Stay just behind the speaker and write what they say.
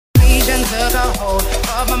Confusion took a hold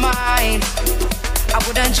of my mind. I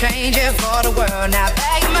wouldn't change it for the world. Now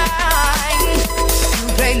that you're mine,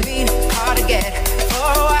 you played me hard to get for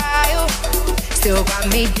a while. Still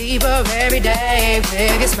got me deeper every day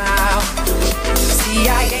with your smile. See,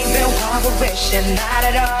 I ain't been one for wishing, not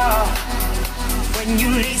at all. When you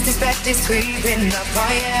least expect it's creeping up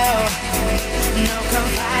on you. No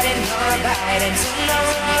confiding, no abiding to no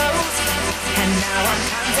rules. And now I'm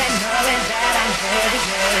content knowing that I'm here with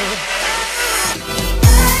you.